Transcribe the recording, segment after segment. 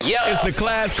Yo. It's the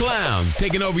Class Clowns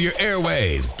taking over your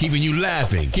airwaves, keeping you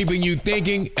laughing, keeping you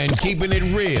thinking, and keeping it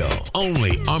real.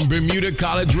 Only on Bermuda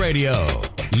College Radio.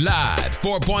 Live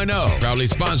 4.0. Proudly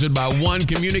sponsored by One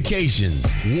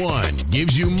Communications. One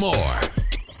gives you more.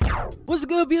 What's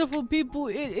good, beautiful people?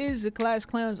 It is the Class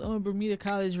Clowns on Bermuda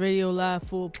College Radio Live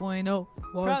 4.0.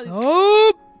 What's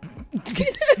up?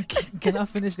 Can I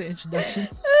finish the introduction?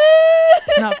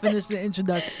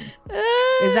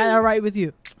 Is that all right with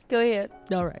you? Go ahead.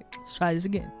 All right. Let's try this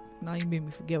again. Now you made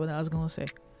me forget what I was going to say.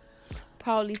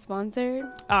 Proudly sponsored.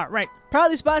 All right.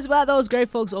 Proudly sponsored by those great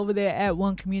folks over there at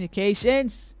One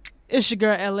Communications. It's your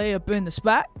girl LA up in the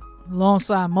spot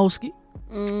alongside Moski.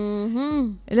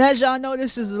 Mm-hmm. And as y'all know,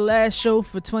 this is the last show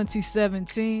for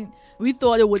 2017. We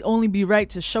thought it would only be right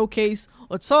to showcase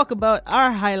or talk about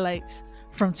our highlights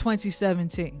from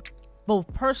 2017,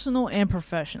 both personal and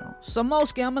professional. So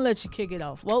Moski, I'm gonna let you kick it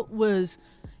off. What was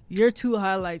your two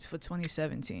highlights for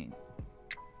 2017?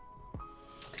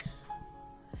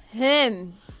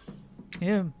 Him.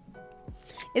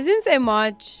 Isn't so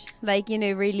much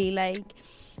really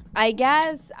I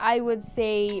guess I would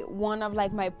say one of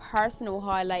my personal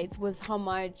highlights was how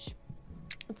much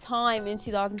time in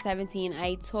 2017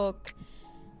 I took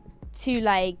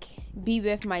to be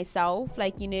with myself,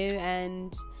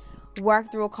 and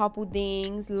work through a couple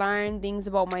things, learn things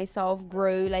about myself,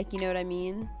 grow, you know what I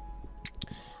mean?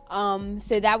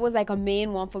 So that was a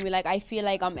main one for me. I feel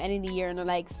I'm ending the year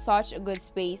in such a good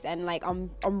space, and I'm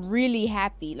really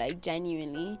happy,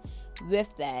 genuinely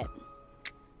with that.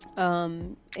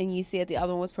 And you said the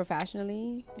other one was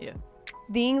professionally. Yeah.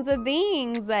 Things are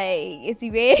things. It's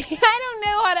weird. I don't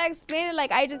know how to explain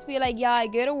it. I just feel I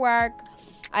go to work.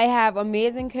 I have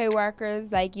amazing co-workers.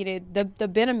 They've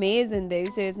been amazing though.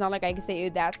 So it's not I can say, oh,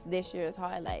 that's this year's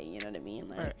highlight. You know what I mean?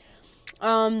 Right.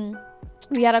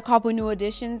 We had a couple new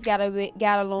additions. Got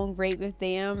along great with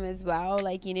them as well.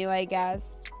 I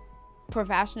guess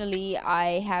professionally,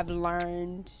 I have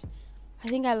learned. I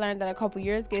think I learned that a couple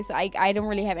years ago, so I don't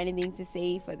really have anything to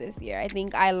say for this year. I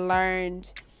think I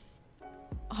learned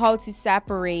how to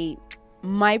separate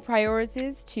my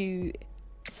priorities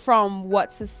from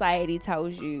what society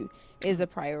tells you is a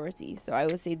priority. So I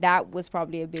would say that was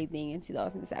probably a big thing in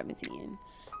 2017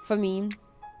 for me.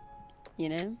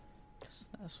 That's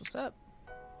what's up.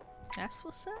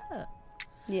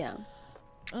 Yeah.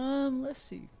 Let's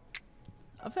see.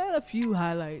 I've had a few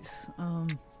highlights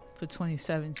for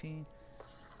 2017.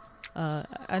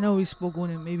 I know we spoke on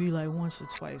it maybe once or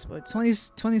twice, but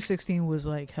 2016 was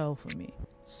hell for me.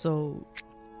 So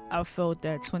I felt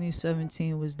that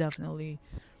 2017 was definitely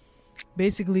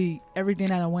basically everything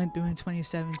that I went through in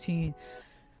 2017.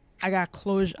 I got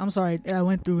closure. I'm sorry, that I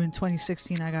went through in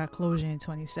 2016. I got closure in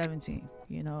 2017.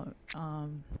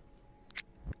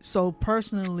 So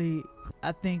personally,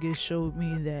 I think it showed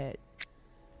me that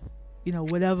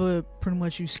whatever pretty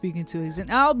much you speak into existence.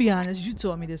 And I'll be honest, you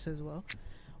taught me this as well.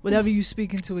 Whatever you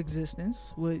speak into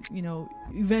existence would,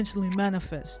 eventually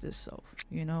manifest itself,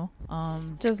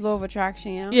 Just law of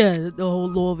attraction, yeah? Yeah, the whole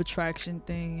law of attraction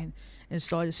thing, and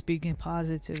started speaking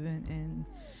positive. And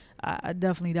I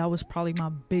definitely, that was probably my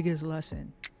biggest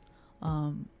lesson,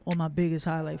 or my biggest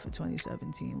highlight for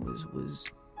 2017 was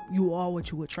you are what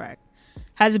you attract.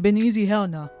 Has it been easy? Hell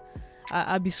no.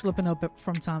 I'd be slipping up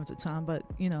from time to time, but,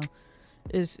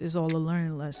 it's all a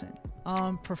learning lesson.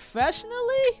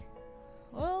 Professionally...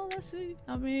 Well, let's see.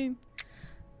 I mean,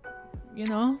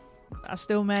 I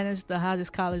still manage the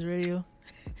hottest college radio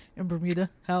in Bermuda.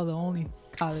 Hell, the only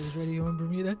college radio in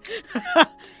Bermuda.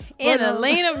 In a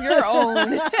lane of your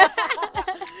own.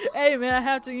 Hey, man, I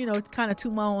have to, kind of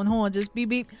toot my own horn, just beep,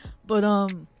 beep. But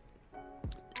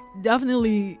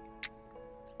definitely,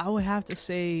 I would have to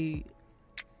say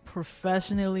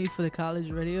professionally for the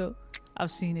college radio, I've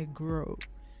seen it grow.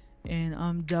 And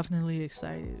I'm definitely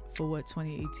excited for what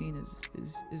 2018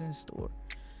 is in store.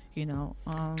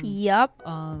 Yep.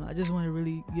 I just want to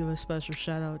really give a special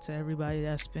shout out to everybody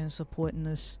that's been supporting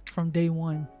us from day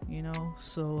one.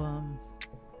 So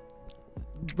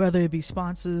whether it be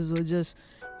sponsors or just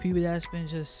people that's been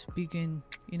just speaking,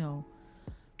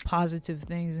 positive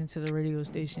things into the radio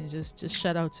station. Just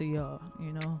shout out to y'all.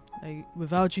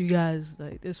 Without you guys,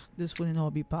 this wouldn't all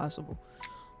be possible.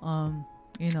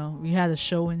 We had a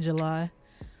show in July.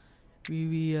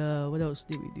 We what else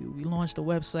did we do? We launched the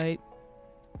website.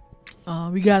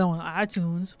 We got on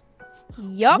iTunes.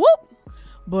 Yup. Whoop!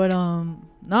 But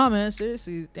nah, man,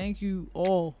 seriously, thank you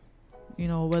all.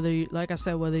 Whether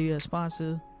whether you're a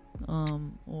sponsor,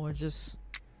 or just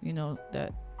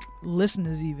that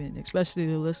listeners, even especially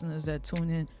the listeners that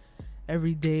tune in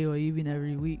every day or even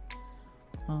every week.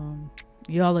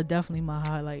 Y'all are definitely my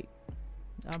highlight.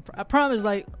 I promise,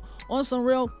 like, on some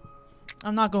real,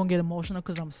 I'm not gonna get emotional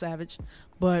because I'm savage,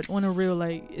 but on a real,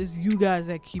 like, it's you guys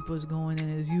that keep us going,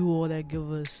 and it's you all that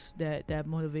give us that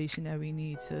motivation that we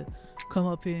need to come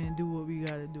up here and do what we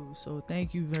gotta do. So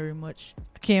thank you very much.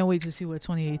 I can't wait to see what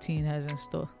 2018 has in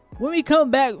store. When we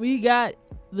come back, we got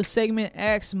the segment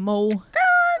Ask Mo.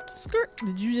 Skirt.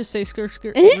 Did you just say skirt?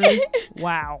 Really?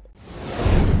 Wow.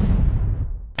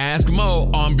 Ask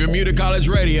Mo on Bermuda College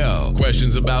Radio.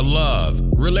 Questions about love,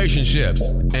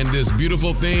 relationships, and this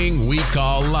beautiful thing we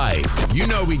call life. You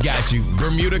know we got you.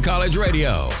 Bermuda College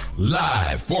Radio,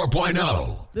 live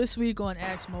 4.0. This week on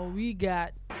Ask Mo, we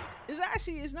got,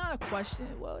 it's not a question.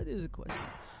 Well, it is a question.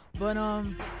 But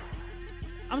I'm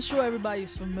sure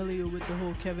everybody's familiar with the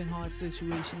whole Kevin Hart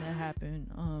situation that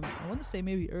happened. I want to say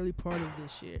maybe early part of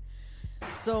this year.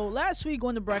 So last week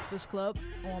on the Breakfast Club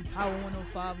on Power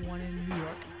 105.1 in New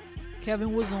York,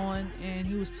 Kevin was on and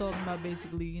he was talking about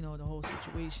basically, you know, the whole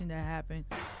situation that happened.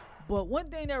 But one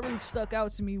thing that really stuck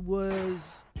out to me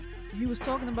was he was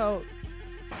talking about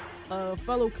a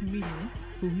fellow comedian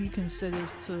who he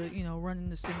considers to, you know, run in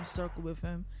the same circle with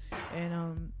him. And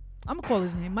I'm gonna call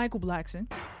his name Michael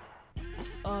Blackson.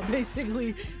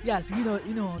 Basically, yes, you know what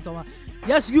I'm talking about.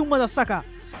 Yes, you mother sucker.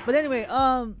 But anyway,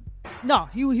 no,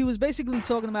 he was basically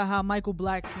talking about how Michael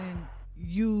Blackson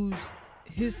used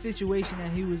his situation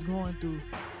that he was going through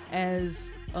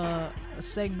as a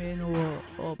segment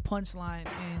or punchline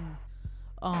in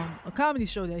a comedy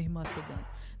show that he must have done.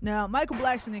 Now, Michael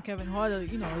Blackson and Kevin Hart are,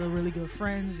 you know, they're really good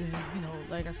friends, and, you know,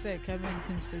 like I said, Kevin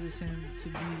considers him to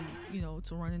be, you know,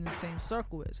 to run in the same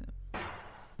circle as him.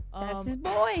 That's his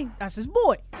boy. That's his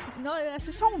boy. No, that's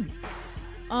his homie.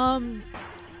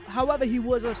 However, he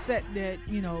was upset that,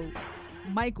 you know,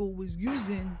 Michael was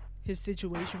using his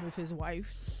situation with his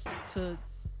wife to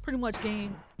pretty much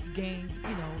gain, you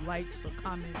know, likes or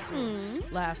comments or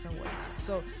laughs and whatnot.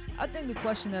 So I think the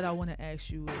question that I want to ask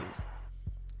you is,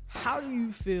 how do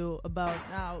you feel about,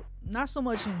 now, not so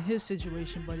much in his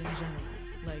situation, but in general,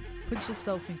 like, put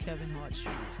yourself in Kevin Hart's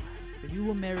shoes. If you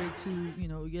were married to, you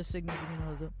know, your significant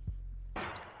other,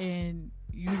 and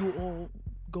you will all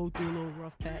go through a little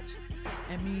rough patch,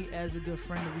 and me as a good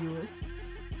friend of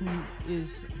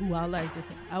yours, who I like to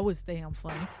think, I would say I'm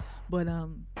funny, but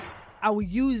I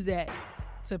would use that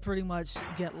to pretty much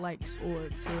get likes or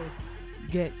to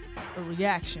get a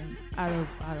reaction out of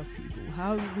people.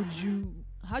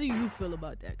 How do you feel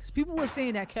about that? Because people were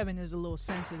saying that Kevin is a little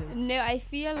sensitive. No, I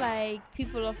feel like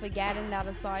people are forgetting that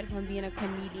aside from being a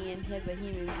comedian, he's a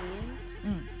human being.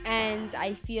 And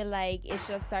I feel like it's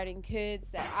just certain codes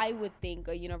that I would think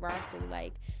are universal.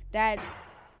 Like, that's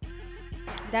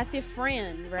your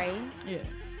friend, right? Yeah.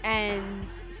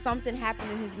 And something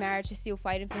happened in his marriage, he's still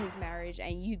fighting for his marriage,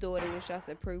 and you thought it was just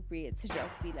appropriate to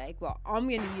just be like, well, I'm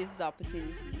going to use this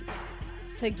opportunity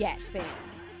to get fans,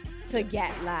 to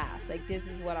get laughs. Like, this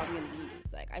is what I'm going to use.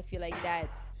 Like, I feel like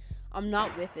I'm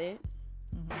not with it.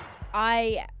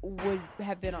 I would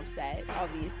have been upset,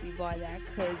 obviously, by that,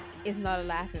 because it's not a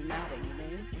laughing matter, you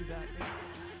know? Exactly.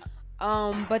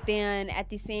 But then at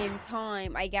the same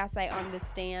time, I guess I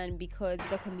understand because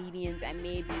the comedians and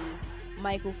maybe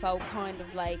Michael felt kind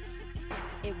of like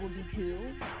it would be cool.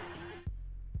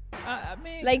 I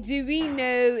mean, like, do we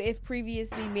know if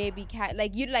previously maybe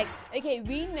okay,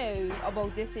 we know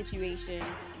about this situation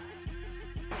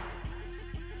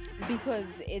because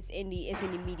it's in the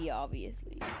media,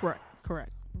 obviously. Right,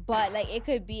 correct. But like, it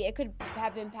could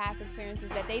have been past experiences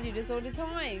that they do this all the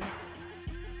time.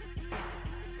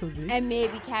 Could be. And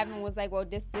maybe Kevin was like, well,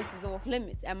 this is off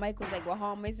limits, and Michael's like, well,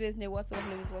 how am I supposed to know what's off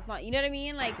limits, what's not? You know what I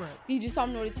mean? Like, right. So you do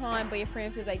something all the time, but your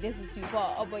friend feels like this is too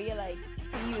far. Oh, but you're like,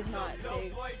 to you it's not. So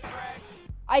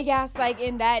I guess like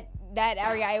in that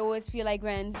area, I always feel like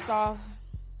when stuff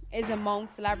is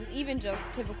amongst celebrities, even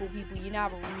just typical people, you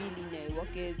never really know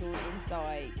what goes on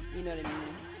inside. You know what I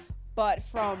mean? But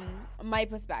from my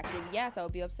perspective, yes, I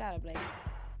would be upset. I'd be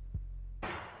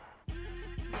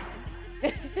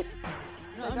like,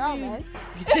 no, girl, man.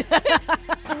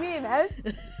 She mean, man.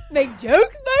 Make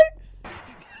jokes, man.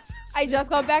 I just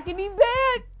got back in the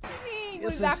bed. You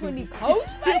mean, back on the couch,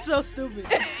 man. You're so stupid.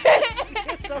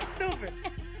 You're so stupid.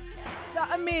 No,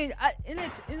 I mean,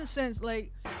 in a sense,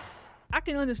 like, I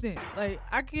can understand. Like,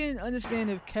 I can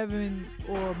understand if Kevin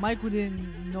or Michael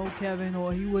didn't know Kevin,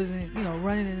 or he wasn't, you know,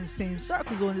 running in the same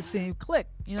circles or in the same clique.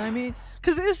 You know what I mean?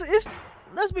 Because it's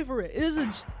let's be for real. It is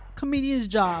a comedian's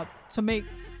job to make,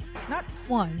 not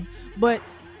fun, but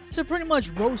to pretty much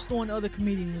roast on other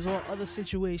comedians or other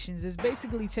situations. It's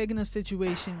basically taking a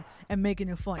situation and making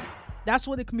it funny. That's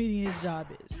what a comedian's job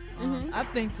is. I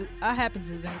happen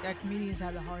to think that comedians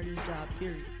have the hardest job,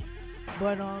 period.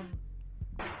 But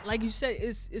like you said,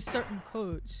 it's certain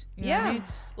codes. You know what I mean?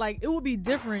 Like, it would be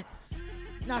different.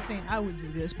 Not saying I would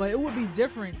do this, but it would be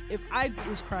different if I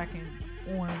was cracking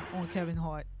on Kevin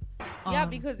Hart.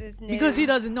 Because it's no, because he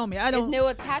doesn't know me. There's no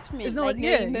attachment. There's no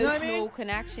emotional you know what I mean?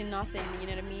 Connection, nothing. You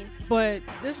know what I mean? But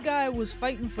this guy was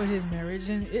fighting for his marriage,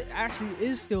 and it actually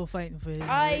is still fighting for his marriage.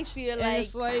 I feel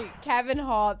like Kevin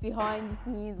Hart behind the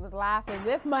scenes was laughing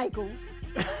with Michael,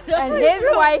 and his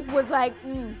wife was like,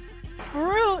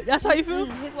 For real? That's how you feel?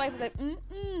 His wife was like,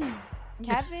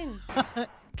 Kevin.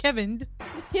 Kevin.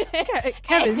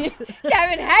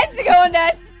 Kevin had to go on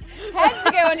that. Had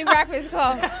to go on the Breakfast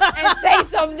Club and say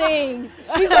something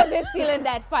because they're still in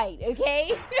that fight,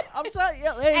 okay? I'm telling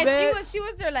you, hey, and man. she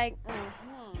was there like,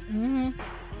 And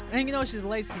you know she's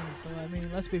light skinned, so I mean,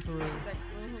 let's be for real. Like,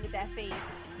 with that face.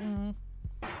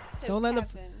 So don't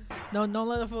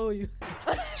let her fool you.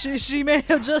 she may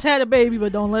have just had a baby,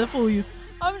 but don't let her fool you.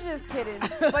 I'm just kidding.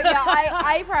 But yeah,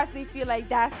 I personally feel like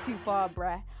that's too far,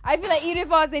 bruh. I feel like even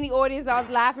if I was in the audience, I was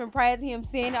laughing prior to him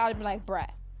saying it, I'd be like, bruh.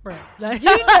 Like,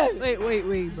 you know.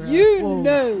 Wait, bro. You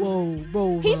know.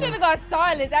 Whoa. He should have got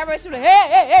silence. Everybody should have,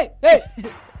 hey.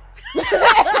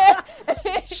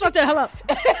 Shut the hell up.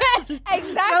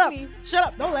 Exactly. Shut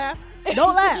up. Don't laugh.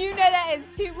 Don't laugh. You know that is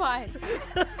too much.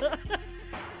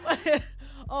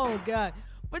 Oh, God.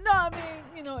 But no, I mean,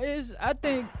 you know, I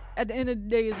think at the end of the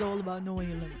day, it's all about knowing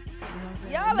your limits. You know what I'm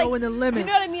saying? Yeah, knowing the limits. You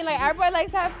know what I mean? Like, everybody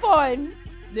likes to have fun.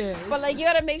 Yeah. But like you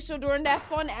gotta make sure during that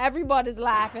fun everybody's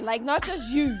laughing, like not just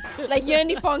you. Like you're in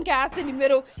the fun cast in the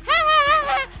middle,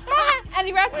 and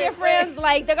the rest of your friends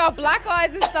like they got black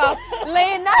eyes and stuff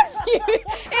laying next to you.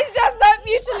 It's just not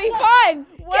mutually fun.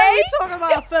 Why are you talking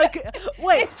about fun?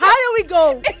 Wait, how do we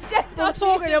go it's just from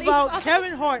talking about fun.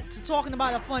 Kevin Hart to talking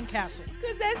about a fun castle?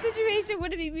 Because that situation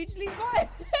wouldn't be mutually fun.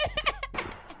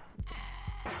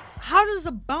 How does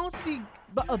a bouncy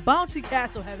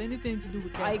castle have anything to do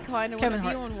with Kevin? I kind of want to be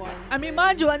on one. I mean,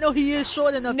 mind you, I know he is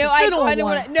short enough to fit I on one.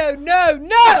 No. I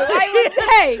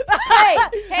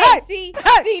was see,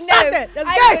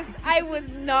 I was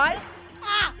not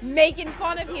making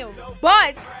fun of him,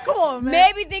 but come on, man.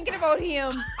 Maybe thinking about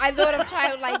him, I thought of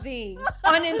childlike things,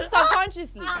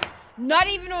 subconsciously, not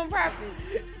even on purpose.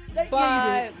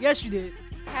 Yeah, you did. Yes, you did.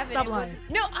 Stop lying.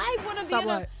 No, I want to be in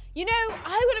a. You know,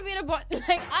 I want to be in a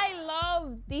like. I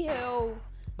love the whole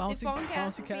bouncy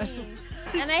castle.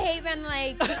 And I hate when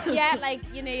like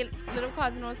you know, your little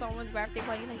cousin or someone's birthday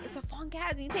party. You're like, it's a fun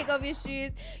castle. You take off your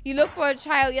shoes. You look for a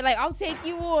child. You're like, I'll take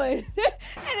you on. And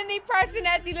then the person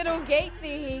at the little gate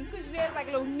thing, because you know it's like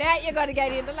a little net you gotta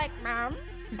get in. They're like, ma'am.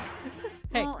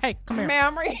 Hey, come here.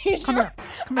 Ma'am, are you sure?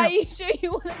 Come here. Are you sure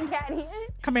you want to get in?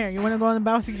 Come here. You want to go on the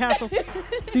bouncy castle?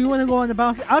 Do you want to go on the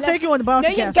bouncy? I'll take you on the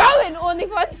bouncy castle. No, you're going on the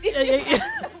bouncy. Yeah.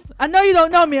 I know you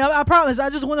don't know me. I promise. I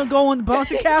just want to go on the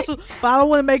bouncy castle, but I don't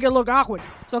want to make it look awkward.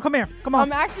 So come here. Come on.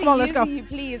 I'm actually let's go. You.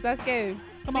 Please, let's go.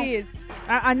 Come please.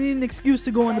 On. I need an excuse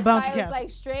to go on the bouncy castle. Like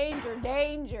stranger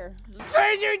danger.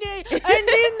 Stranger danger. I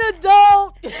need an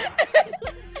adult.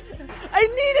 I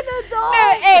need an adult.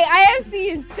 No, hey, I have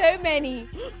seen so many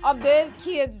of those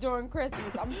kids during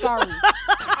Christmas. I'm sorry.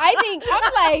 I'm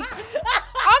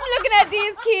looking at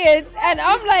these kids and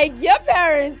I'm like, your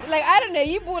parents, like, I don't know,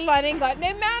 you borderline ain't got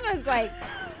no manners. Like,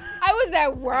 I was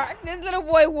at work. This little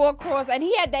boy walked across and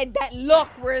he had that look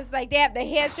where it's like they have their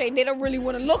hair straight and they don't really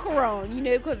want to look around, you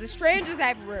know, because the strangers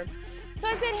everywhere. So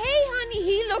I said, hey, honey.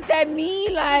 He looked at me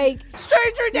like,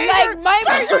 stranger danger. Like,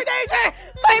 stranger danger.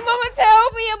 My mama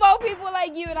told me about people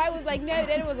like you. And I was like, no,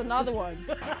 then it was another one.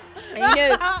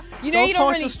 And you don't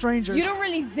talk really, to strangers. You don't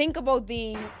really think about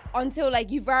things until like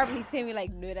you verbally say me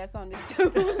like, no, that sounded so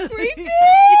creepy.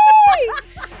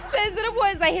 So this little boy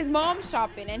is like, his mom's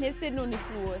shopping and he's sitting on the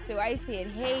floor. So I said,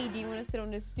 hey, do you want to sit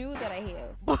on the stool that I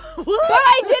have? But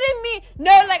I didn't mean,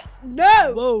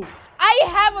 no. Whoa. I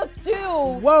have a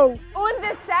stool. Whoa. On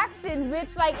this section,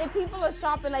 which like if people are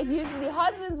shopping, like usually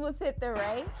husbands would sit there,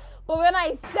 right? But when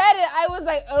I said it, I was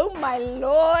like, oh my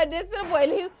Lord, this little boy,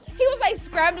 he was like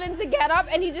scrambling to get up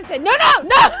and he just said, no. And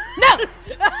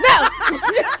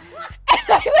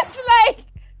I was like,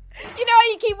 you know how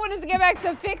you keep wanting to get back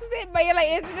to fix it, but you're like,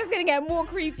 it's just gonna get more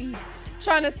creepy.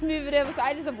 Trying to smooth it over, so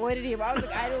I just avoided him. I was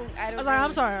like, I don't. I was like,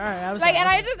 I'm sorry. All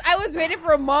right, I was waiting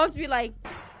for a mom to be like,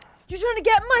 you're trying to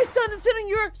get my son to sit on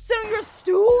your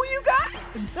stool, you guys?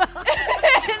 And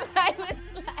I was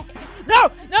like,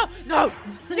 no,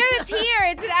 it's here.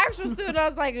 It's an actual stool. And I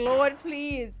was like, Lord,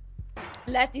 please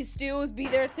let these stools be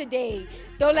there today.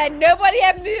 Don't let nobody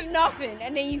have moved nothing.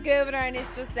 And then you go over there and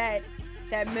it's just that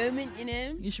moment, you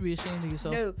know. You should be ashamed of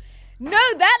yourself. No,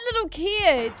 that little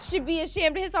kid should be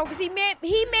ashamed of his song because he made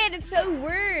it so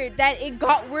weird that it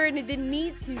got weird and it didn't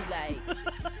need to. Like,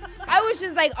 I was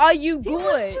just like, "Are you good?" He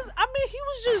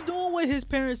was just doing what his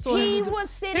parents told him. He to do. was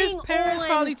sitting His parents on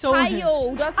probably told tile.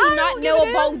 him. Does he not know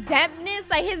about deafness?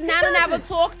 Like his nana never doesn't.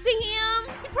 talked to him.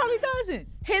 He probably doesn't.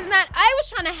 I was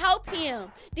trying to help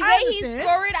him. The I way he understand.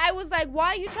 scored, I was like, "Why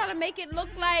are you trying to make it look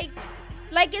like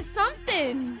it's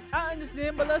something?" I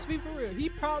understand, but let's be for real. He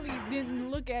probably didn't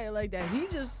look at it like that. He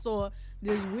just saw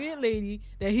this weird lady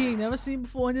that he ain't never seen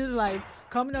before in his life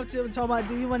coming up to him and talking about,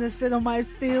 "Do you want to sit on my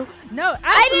stool?" No, absolutely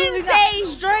I didn't not. say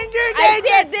Stranger I danger.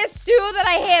 said this stool that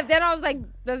I have. Then I was like,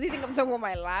 "Does he think I'm talking about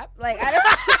my lap?" Like I don't.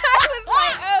 I was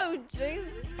like, "Oh Jesus."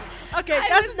 Okay,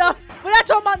 that's enough. We're not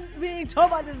talking about. We ain't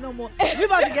talking about this no more. We're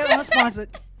about to get unsponsored.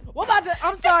 We're about to.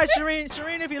 I'm sorry, Shireen.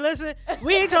 Shireen, if you listen,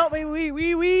 we ain't talking.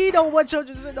 We don't want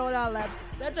children sitting on our laps.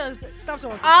 That just stop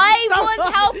talking. I Stop was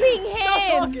talking.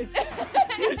 helping him.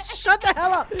 Stop talking. Shut the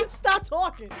hell up. Stop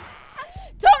talking.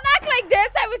 Don't act like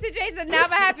this type of situation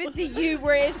never happened to you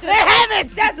where it's just. They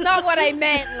haven't. That's not what I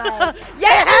meant. Like,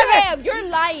 yes, you have. You're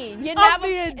lying. You're I'm never.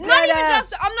 being Not even dead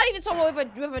just. ass. I'm not even talking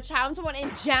about with a child. I'm talking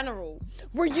about in general,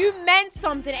 where you meant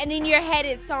something and in your head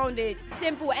it sounded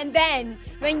simple, and then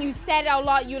when you said it out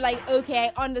loud, you're like,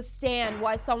 okay, I understand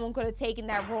why someone could have taken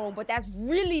that wrong, but that's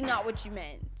really not what you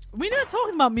meant. We're not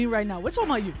talking about me right now. We're talking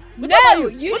about you. We're No, talking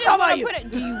about you We're just talking want about to you. put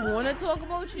it. Do you want to talk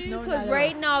about you? No, Because not at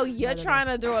right all. now you're Not at trying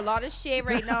to throw a lot of shade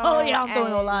right now. Oh yeah, I'm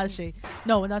throwing a lot of shade.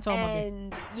 No, we're not talking about me.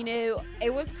 And you know,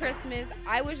 it was Christmas.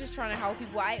 I was just trying to help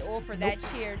people. I offer that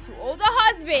cheer to all the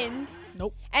husbands.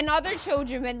 Nope. And other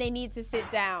children when they need to sit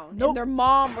down. Nope. And their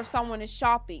mom or someone is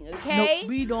shopping. Okay. Nope,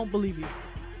 we don't believe you.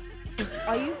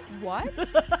 Are you what?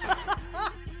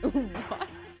 What?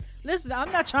 Listen,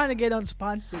 I'm not trying to get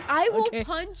unsponsored. I will okay?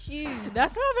 punch you.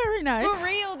 That's not very nice. For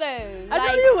real though. I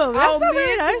know you will. That's I'll not move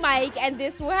very nice. the mic and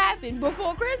this will happen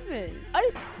before Christmas.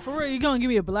 For real, you gonna give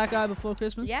me a black eye before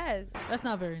Christmas? Yes. That's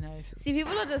not very nice. See,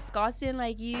 people are disgusting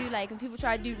like you. Like when people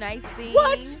try to do nice things.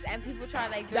 What? And people try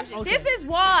to like Yeah, shit. okay. This is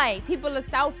why people are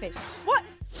selfish. What?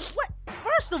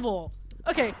 First of all,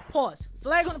 okay, pause.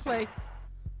 Flag on the play.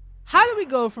 How do we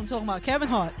go from talking about Kevin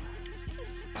Hart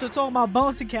to talking about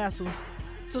bouncy castles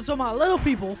to talking about little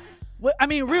people?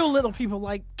 Real little people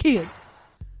like kids.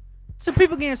 To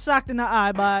people getting socked in the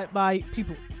eye by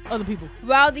people, other people.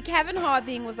 Well, the Kevin Hart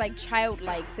thing was like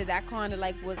childlike, so that kind of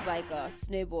like was like a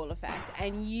snowball effect.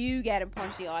 And you getting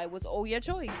punched in the eye was all your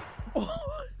choice.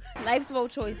 Life's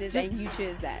about choices, and you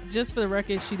chose that. Just for the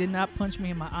record, she did not punch me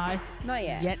in my eye. Not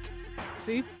yet. Yet.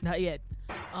 See? Not yet.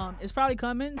 It's probably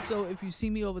coming, so if you see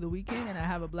me over the weekend and I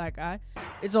have a black eye,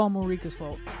 it's all Marika's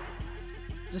fault.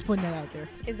 Just putting that out there.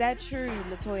 Is that true,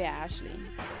 Latoya Ashley?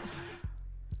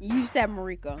 You said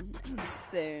Marika.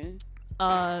 So.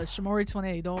 Shamori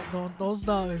 28, don't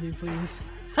storm at me, please.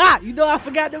 Ha! You know I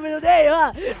forgot the middle name,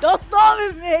 huh? Don't storm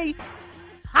at me.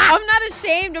 Ha! I'm not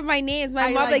ashamed of my names. My How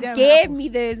you mother like them gave apples? me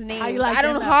those How names. you like I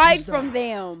don't them hide apples, though? from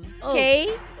them. Oh.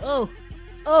 Okay? Oh.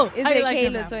 Is How it you like okay,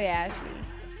 them apples? Latoya Ashley?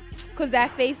 Because that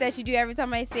face that you do every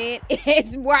time I say it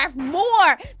is worth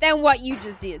more than what you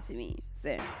just did to me.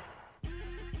 So,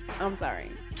 I'm sorry.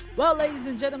 Well, ladies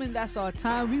and gentlemen, that's our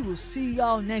time. We will see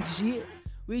y'all next year.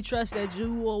 We trust that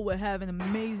you all will have an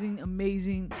amazing,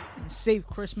 and safe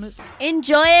Christmas.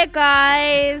 Enjoy it,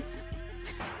 guys.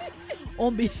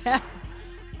 On behalf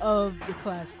of the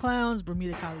class Clownz,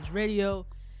 Bermuda College Radio,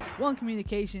 One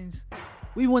Communications,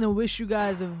 we want to wish you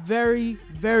guys a very,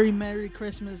 very Merry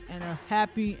Christmas and a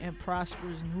happy and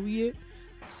prosperous New Year.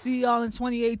 See y'all in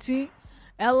 2018.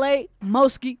 LA,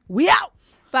 Moski, we out.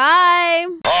 Bye.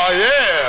 Oh, yeah.